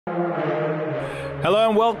Hello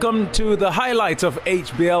and welcome to the highlights of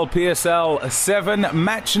HBL PSL7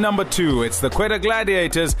 match number 2. It's the Quetta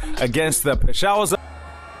Gladiators against the Peshawar Zalmi.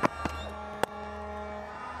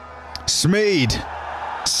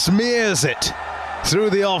 Smeed smears it through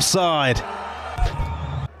the offside.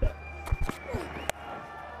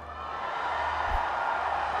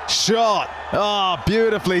 Shot. Oh,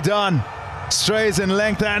 beautifully done. Strays in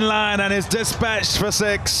length and line and is dispatched for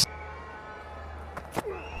 6.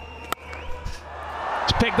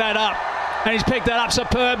 Picked that up, and he's picked that up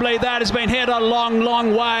superbly. That has been hit a long,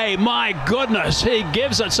 long way. My goodness, he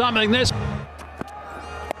gives it something. This.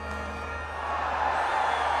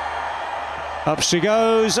 Up she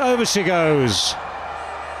goes, over she goes.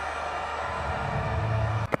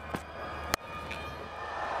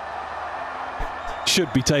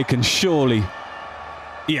 Should be taken, surely.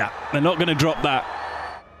 Yeah, they're not going to drop that.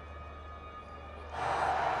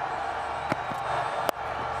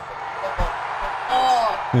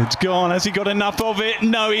 It's gone. Has he got enough of it?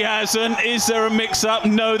 No, he hasn't. Is there a mix-up?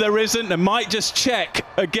 No, there isn't. They might just check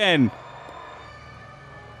again.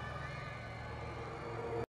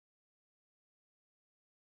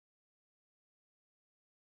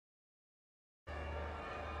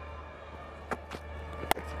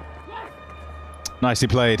 Nicely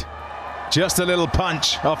played. Just a little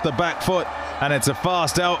punch off the back foot, and it's a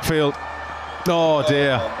fast outfield. Oh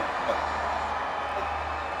dear.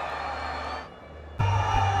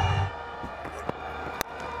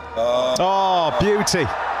 Oh, beauty.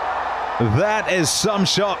 That is some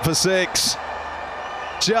shot for 6.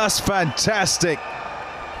 Just fantastic.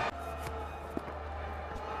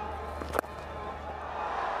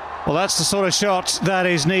 Well, that's the sort of shot that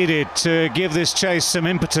is needed to give this chase some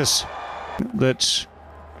impetus. That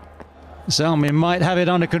Zalmi might have it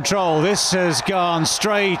under control. This has gone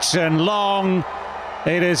straight and long.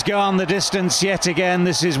 It has gone the distance yet again.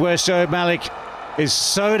 This is where Shoaib Malik is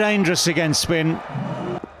so dangerous against spin.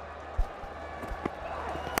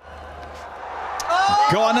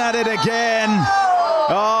 Gone at it again.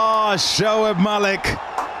 Oh, Shoaib Malik.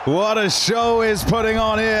 What a show he's putting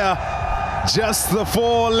on here. Just the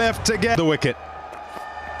 4 left to get the wicket.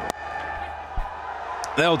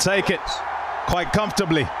 They'll take it quite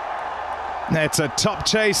comfortably. It's a top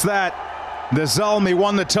chase that. The Zalmi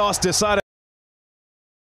won the toss, decided